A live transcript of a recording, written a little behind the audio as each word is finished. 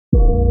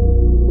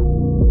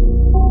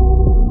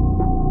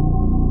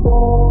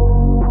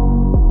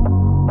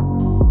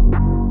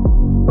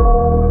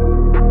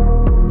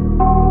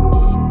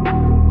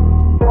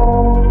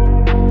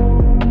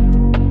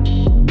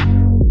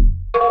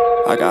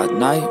got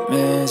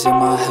nightmares in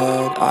my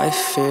head, I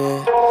fear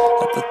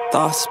that the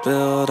thoughts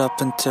build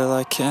up until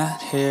I can't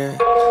hear,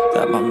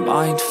 that my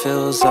mind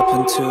fills up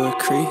into a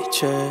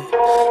creature,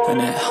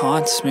 and it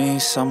haunts me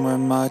somewhere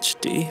much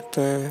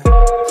deeper.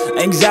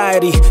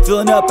 Anxiety,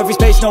 filling up every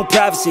space, no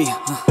privacy,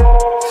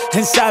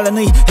 and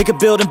silently, it could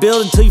build and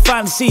build until you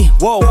finally see,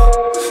 whoa,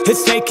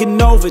 it's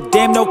taking over,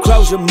 damn no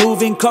closure,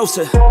 moving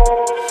closer.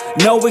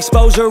 No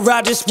exposure,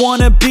 I just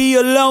wanna be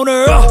a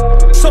loner.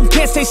 Some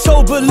can't stay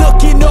sober,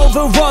 looking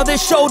over all their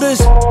shoulders,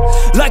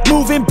 like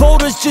moving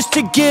boulders just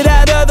to get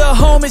out of the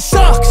home. It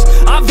sucks,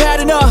 I've had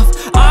enough,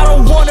 I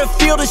don't wanna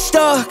feel the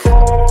stuck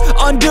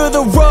under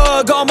the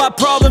rug, all my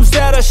problems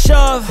that I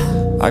shove.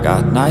 I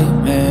got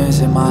nightmares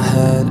in my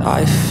head,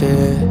 I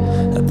fear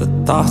that the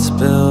thoughts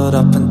build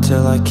up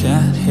until I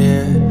can't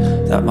hear,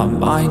 that my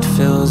mind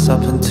fills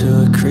up into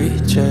a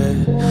creature,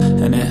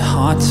 and it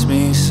haunts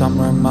me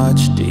somewhere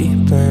much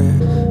deeper.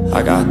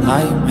 I got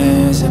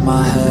nightmares in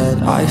my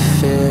head, I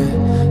fear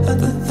that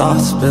the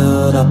thoughts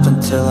build up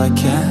until I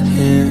can't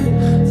hear,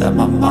 that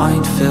my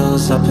mind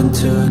fills up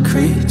into a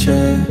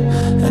creature,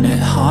 and it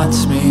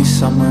haunts me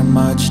somewhere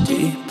much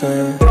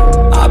deeper.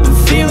 I've been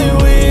feeling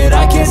weird,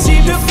 I can't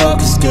seem to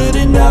focus good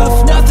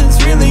enough,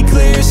 nothing's really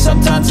clear,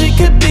 sometimes it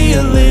could be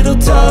a little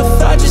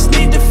tough. I just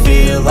need to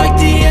feel like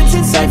the end's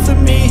in sight for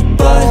me,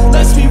 but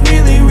let's be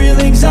really real,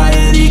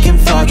 anxiety can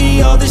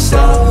foggy all this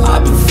stuff.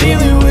 I've been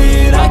feeling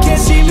weird, I can't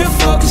seem to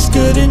focus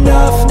good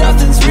enough,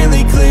 nothing's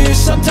really clear,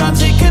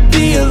 sometimes it could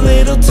be a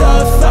little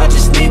tough. I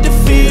just need to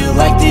feel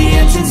like the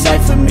end's in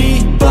sight for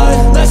me,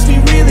 but let's be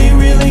really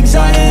real,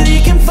 anxiety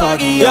can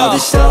foggy all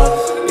this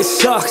stuff. It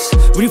sucks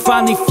when you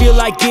finally feel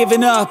like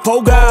giving up.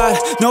 Oh God,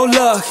 no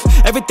luck,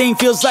 everything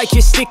feels like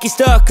you're sticky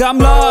stuck. I'm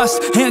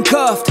lost,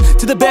 handcuffed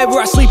to the bed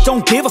where I sleep,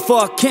 don't give a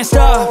fuck. Can't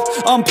stop,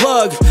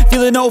 unplug,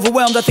 feeling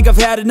overwhelmed, I think I've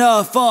had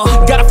enough.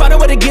 Gotta find a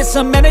way to get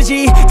some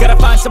energy, gotta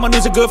find someone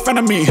who's a good friend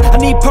of me. I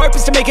need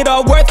purpose to make it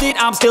all worth it,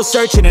 I'm still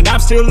searching and I'm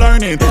still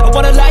learning. I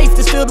want a life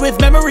that's filled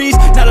with memories,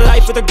 not a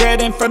life with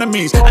regret and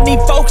frenemies. I need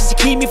focus to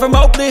keep me from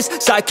hopeless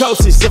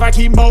psychosis if I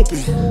keep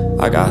moping.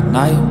 I got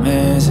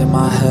nightmares in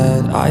my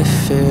head, I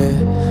fear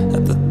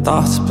that the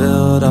thoughts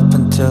build up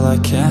until I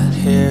can't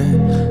hear,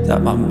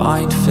 that my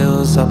mind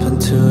fills up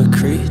into a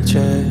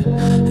creature,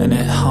 and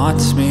it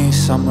haunts me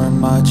somewhere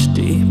much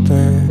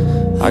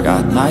deeper. I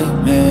got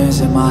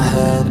nightmares in my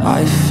head,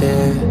 I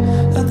fear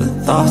that the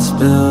thoughts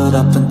build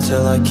up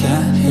until I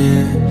can't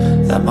hear,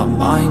 that my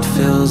mind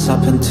fills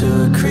up into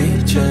a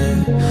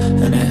creature,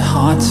 and it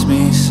haunts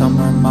me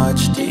somewhere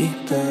much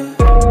deeper.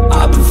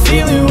 I've been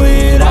feeling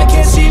weird, I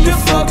can't seem to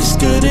focus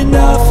good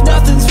enough,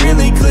 nothing's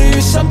really clear,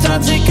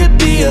 sometimes it could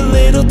be a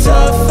little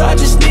tough. I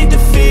just need to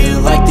feel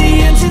like the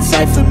end's in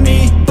sight for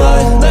me,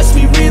 but let's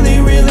be really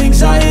real,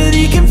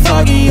 anxiety can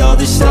foggy all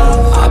this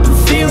stuff. I've been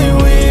feeling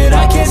weird,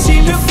 I can't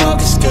seem to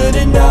focus good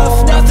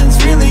enough,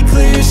 nothing's really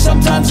clear,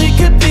 sometimes it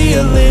could be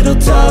a little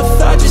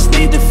tough. I just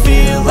need to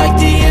feel like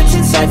the end's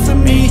in sight for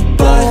me,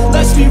 but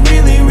let's be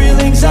really real,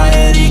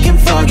 anxiety can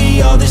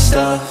foggy all this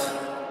stuff.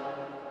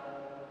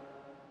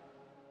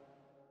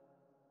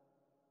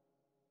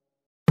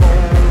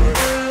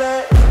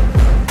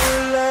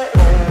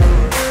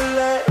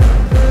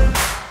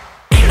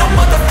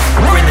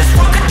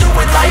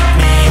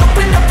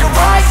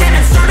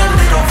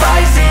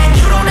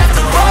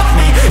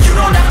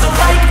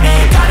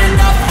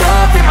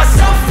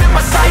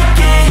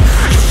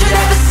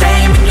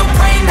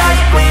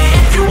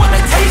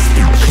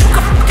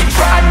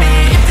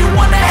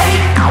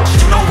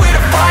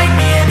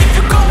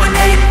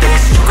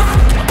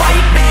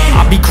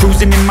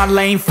 In my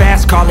lane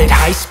fast, call it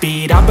high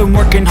speed. I've been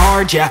working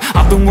hard, yeah,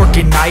 I've been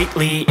working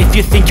nightly. If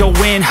you think you'll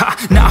win, ha,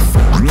 not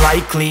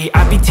likely.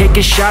 I be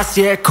taking shots,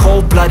 yeah,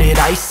 cold-blooded,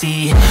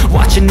 icy.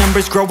 Watching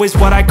numbers grow is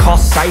what I call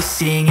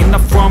sightseeing. In the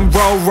front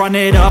row, run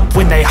it up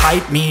when they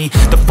hype me.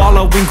 The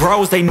following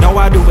grows, they know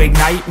how to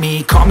ignite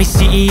me. Call me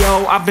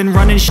CEO, I've been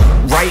running shit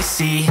right,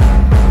 see.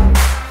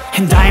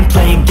 And I ain't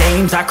playing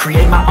games, I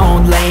create my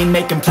own lane,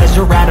 making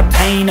pleasure out of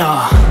pain,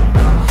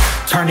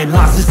 turning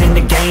losses into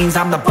gains,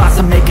 I'm the boss,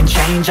 I'm making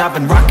change. I've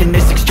been rocking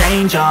this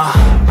exchange,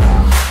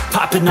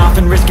 popping off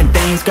and risking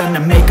things, gonna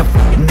make a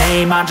f***ing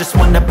name. I just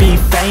wanna be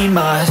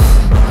famous,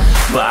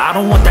 but I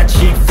don't want that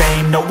cheap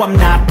fame. No, I'm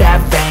not that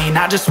vain,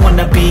 I just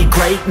wanna be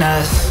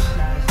greatness.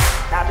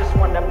 I just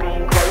wanna be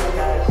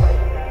greatness.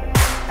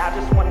 I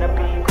just wanna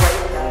be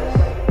greatness.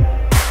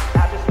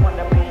 I just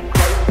wanna be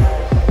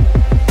greatness.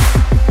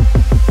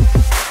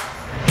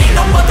 Ain't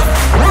no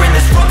motherfucker in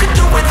this world could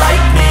do it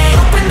like me.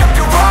 Open up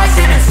your eyes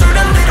and insert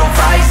a little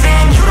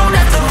rising. You don't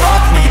have to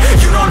love me,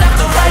 you don't have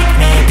to like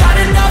me. Got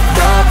enough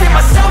love in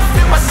myself,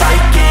 in my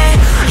psyche.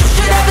 You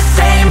should have the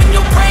same in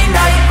your brain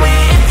nightly.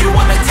 If you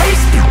wanna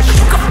taste me,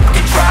 you can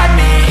fucking try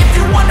me. If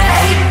you wanna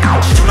hate,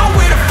 you know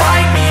where to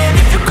find me. And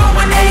if you're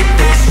going hate,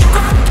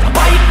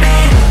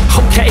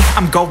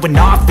 showing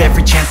off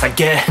every chance I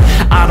get.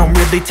 I don't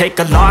really take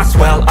a loss,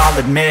 well, I'll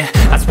admit.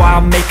 That's why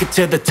I'll make it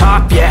to the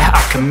top, yeah,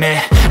 I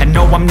commit. And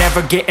no, I'm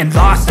never getting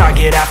lost, I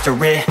get after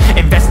it.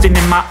 Investing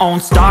in my own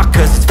stock,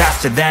 cause it's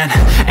faster than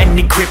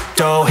any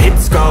crypto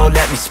hits go,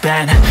 let me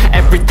spend.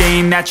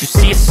 Everything that you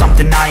see is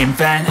something I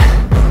invent,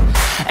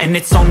 and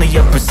it's only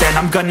a percent.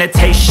 I'm gonna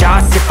take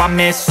shots, if I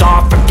miss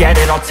all, forget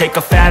it. I'll take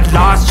a fat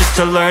loss just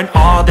to learn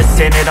all that's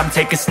in it. I'm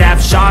taking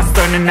snapshots,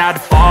 learning how to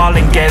fall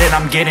and get it.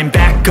 I'm getting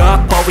back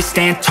up, always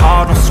stand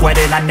tall, don't sweat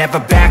it. I never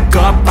back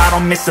up, I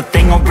don't miss a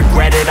thing or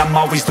regret it. I'm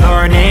always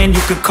learning,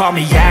 you could call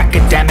me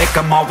academic.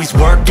 I'm always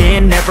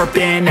working, never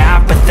been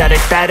apathetic.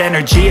 That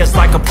energy is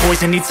like a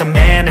poison, needs some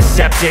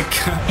antiseptic.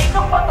 Ain't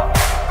no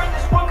motherfucker in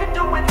this world could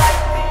do it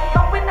like me.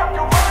 Open up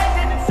your eyes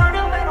and insert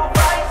a little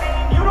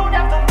rising. You don't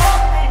have to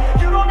love me,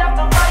 you don't have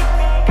to like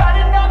me. Got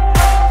enough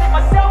love in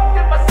myself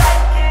and my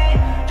psyche.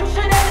 You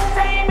should have the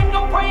same in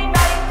your brain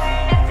nightly.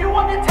 If you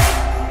want to take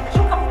me,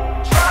 you can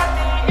try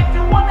me. If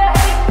you want to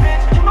hate,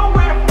 bitch, you know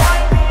where to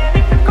find me. And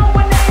if you're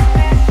going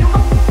aimless, you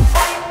can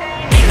fight me.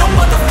 Ain't no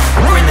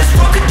motherfucker in this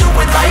world could do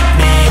it like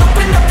me.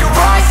 Open up your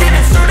eyes and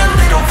insert a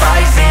little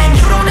rising.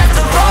 You don't have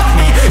to love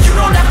me, you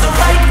don't have to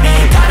like me.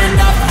 Got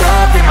enough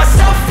love in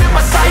myself and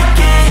my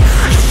psyche.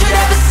 You should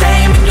have the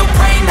same in your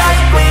brain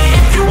nightly.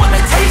 If you wanna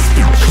taste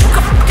me, you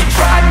can fucking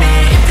try me.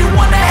 If you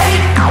wanna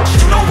hate,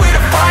 you know where to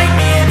find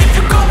me. And if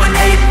you're going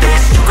hate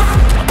this, you can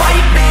fucking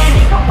bite me.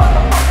 Ain't no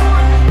motherfucker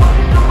in this world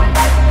could do it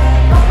like me.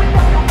 Open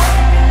up your eyes and insert a little rising. You don't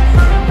have to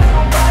love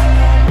me,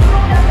 you don't have to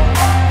like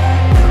me. Got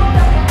enough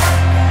love in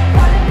myself.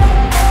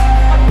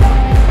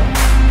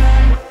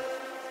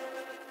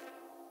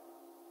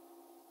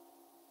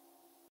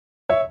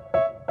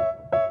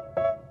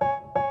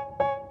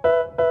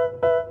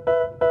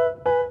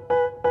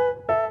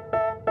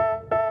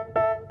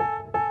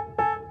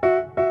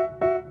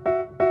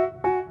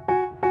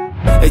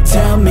 They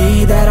tell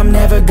me that I'm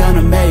never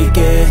gonna make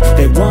it.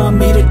 They want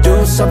me to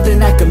do something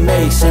that could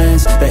make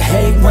sense. They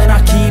hate when I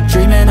keep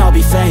dreaming I'll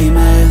be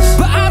famous,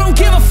 But I don't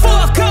give a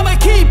fuck, I'ma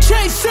keep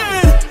chasing.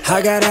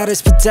 I got all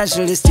this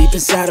potential that's deep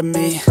inside of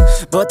me,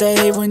 but they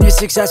hate when you're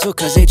successful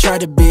cause they try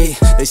to be.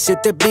 They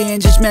sit there being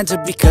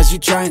judgmental because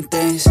you're trying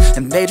things,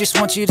 and they just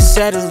want you to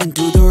settle and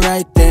do the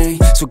right thing.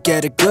 So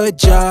get a good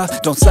job,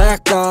 don't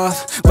slack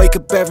off. Wake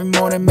up every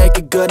morning, make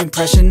a good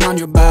impression on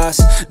your boss.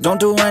 Don't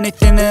do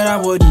anything that I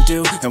wouldn't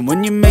do, and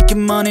when you're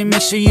making money,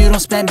 make sure you don't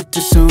spend it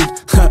too soon.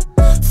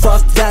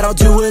 Fuck that, I'll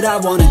do what I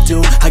wanna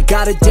do. I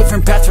got a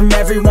different path from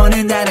everyone,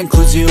 and that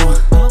includes you.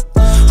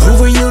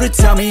 Who are you to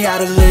tell me how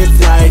to live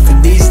life?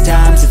 In these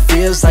times it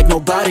feels like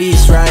nobody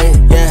is right,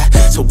 yeah.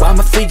 So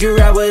I'ma figure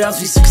out what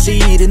else we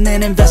succeed, and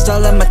then invest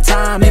all of my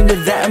time into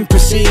that and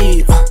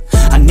proceed.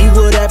 I need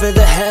whatever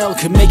the hell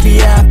could make me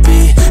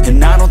happy,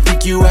 and I don't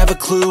think you have a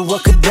clue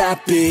what could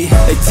that be.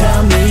 They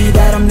tell me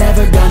that I'm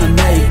never gonna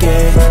make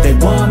it. They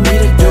want me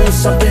to do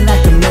something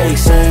that can make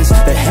sense.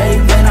 They hate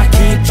when I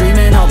keep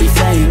dreaming I'll be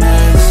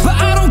famous, But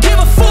I don't give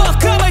a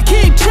fuck, I'ma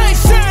keep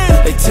chasing.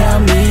 they tell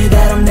me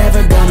that I'm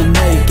never gonna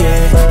make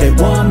it. They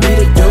want me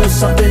to do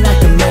something that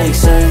can make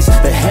sense.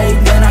 They hate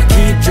when I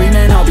keep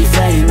dreaming I'll be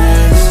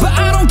famous, But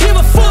I don't give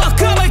a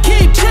fuck, I'ma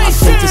keep I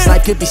chasing. think this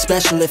life could be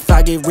special if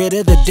I get rid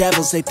of the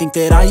devils. They think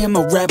that I am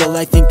a rebel,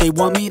 I think they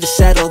want me to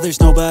settle. There's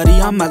nobody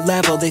on my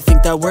level, they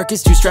think that work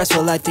is too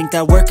stressful. I think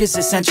that work is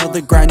essential,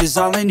 the grind is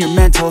all in your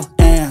mental.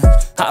 And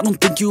I don't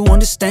think you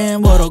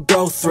understand what I'll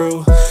go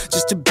through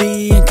just to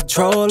be in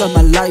control of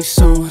my life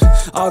soon.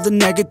 All the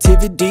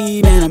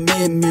negativity, man, I'm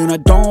immune. I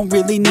don't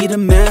really need a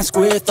mask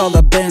with all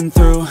I've been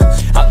through.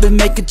 I've been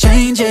making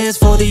changes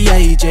for the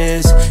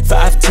ages.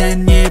 5,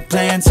 10-year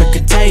plans are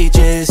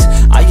contagious.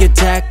 I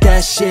attack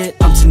that shit,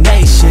 I'm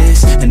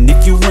tenacious. And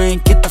if you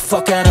ain't, get the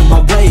fuck out of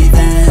my way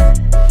then.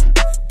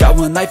 Got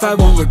one life, I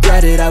won't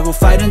regret it. I will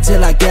fight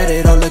until I get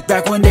it. I'll look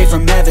back one day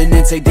from heaven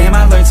and say, damn,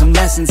 I learned some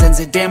lessons. And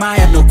say, damn, I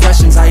have no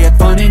questions. I had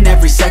fun in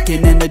every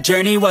second, and the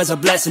journey was a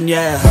blessing,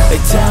 yeah. They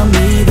tell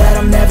me that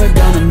I'm never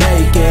gonna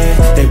make it.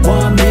 They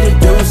want me to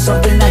do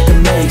something that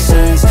can make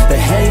sense. They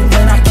hate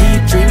when I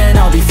keep dreaming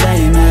I'll be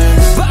famous,